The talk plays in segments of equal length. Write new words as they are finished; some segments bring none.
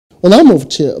Well, I moved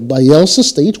to Bayelsa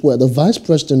State, where the Vice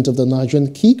President of the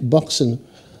Nigerian Kick-boxing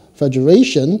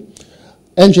Federation,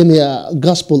 Engineer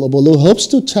Gospel Obolo, hopes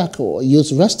to tackle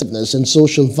youth restiveness and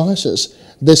social vices.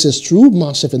 This is true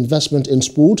massive investment in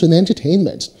sport and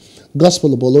entertainment.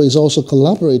 Gospel Obolo is also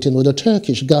collaborating with the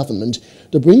Turkish government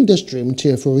to bring this dream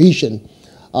to fruition.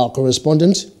 Our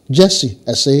correspondent, Jesse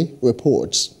Esse,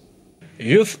 reports.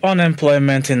 Youth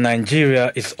unemployment in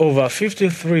Nigeria is over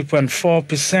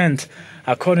 53.4%,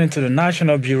 according to the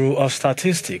National Bureau of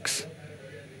Statistics.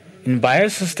 In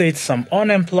Bayelsa State, some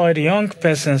unemployed young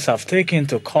persons have taken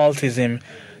to cultism,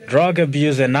 drug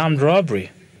abuse and armed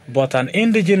robbery. But an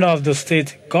indigenous of the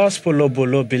state, Gospel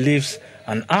Obolo, believes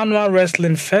an annual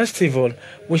wrestling festival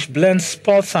which blends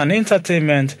sports and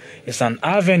entertainment is an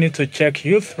avenue to check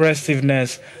youth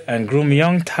restiveness and groom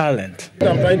young talent.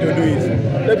 What I'm trying to do is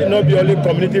let it not be only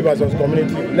community versus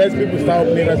community. Let people start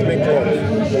opening wrestling clubs.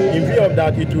 In view of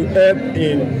that, it will help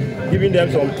in giving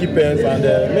them some tippings and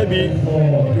maybe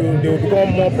they will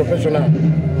become more professional.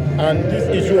 And this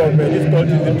issue of this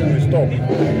cultism will stop.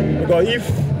 Because if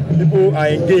people are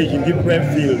engaged in different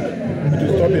fields, it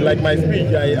will stop it. Like my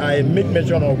speech, I make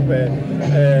mention of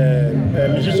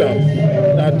musicians.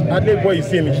 That hardly what you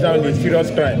see a musician is serious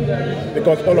crime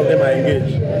because all of them are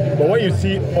engaged. But when you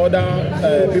see other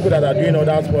people that are doing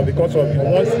other sports, because of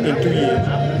once in 2 years,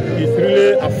 it's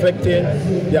really affecting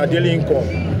their daily income.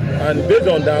 And based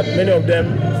on that, many of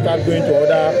them start going to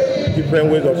other different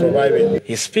ways of surviving.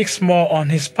 He speaks more on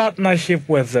his partnership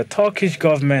with the Turkish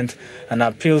government and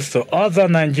appeals to other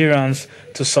Nigerians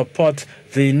to support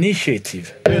the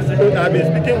initiative. I've been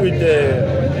speaking with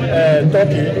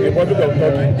Turkey, the Republic of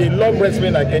Turkey. They love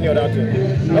wrestling like any other thing.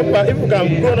 If we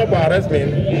can grow up our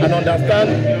wrestling and understand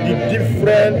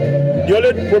the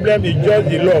only problem is just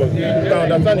the laws. You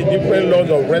can understand the different laws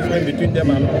of wrestling between them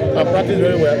and practice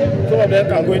very well. Some of them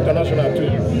can go international too.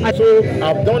 So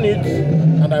I've done it,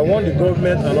 and I want the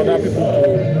government and other people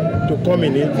to come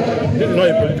in it. This is not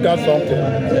a political something.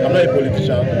 I'm not a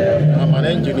politician. I'm an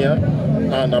engineer,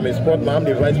 and I'm a sportsman. I'm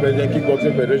the Vice President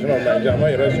Kick-boxing Federation of Nigeria. I'm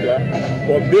not a wrestler.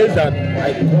 But based that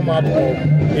I come out of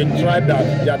a tribe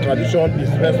that their tradition is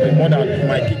wrestling more than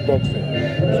my kickboxing.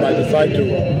 So I decide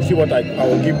to see what I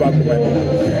will give back to my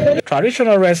people.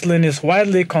 Traditional wrestling is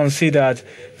widely considered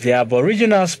the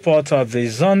aboriginal sport of the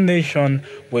Zone Nation,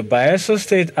 with Bayelsa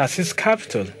State as its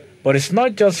capital. But it's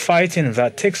not just fighting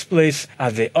that takes place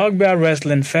at the Ogbia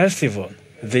Wrestling Festival.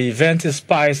 The event is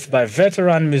spiced by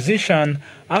veteran musician,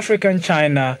 African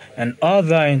China, and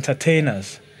other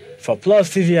entertainers. For Plus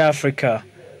TV Africa,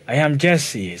 I am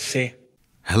Jesse Esse.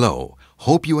 Hello,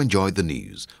 hope you enjoyed the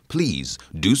news. Please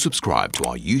do subscribe to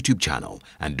our YouTube channel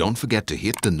and don't forget to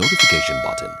hit the notification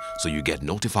button so you get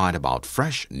notified about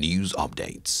fresh news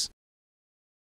updates.